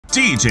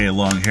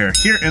djlonghair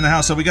here in the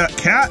house. So we got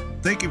Cat.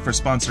 Thank you for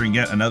sponsoring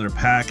yet another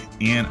pack,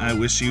 and I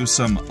wish you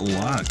some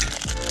luck.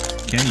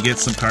 Can you get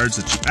some cards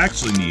that you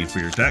actually need for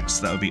your decks?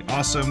 That would be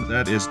awesome.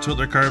 That is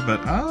Tilder card, but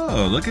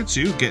oh, look at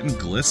you getting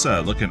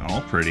Glissa, looking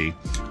all pretty.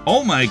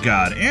 Oh my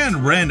god,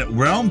 and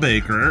Realm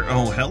Baker.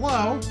 Oh,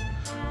 hello.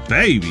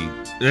 Baby.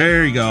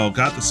 There you go.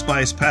 Got the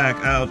spice pack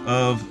out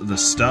of the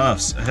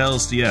stuffs.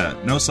 Hells yeah.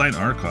 No sign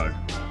Arcog.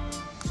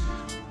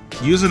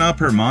 Using up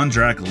her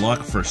Mondrak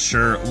luck for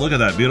sure. Look at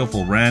that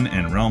beautiful Ren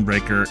and Realm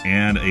Breaker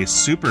and a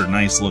super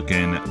nice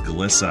looking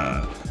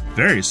Glissa.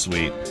 Very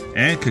sweet.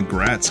 And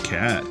congrats,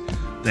 Cat.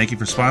 Thank you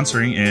for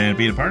sponsoring and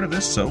being a part of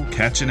this. So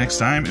catch you next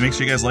time. And make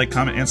sure you guys like,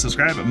 comment, and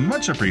subscribe.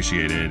 Much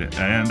appreciated.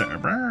 And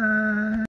bye.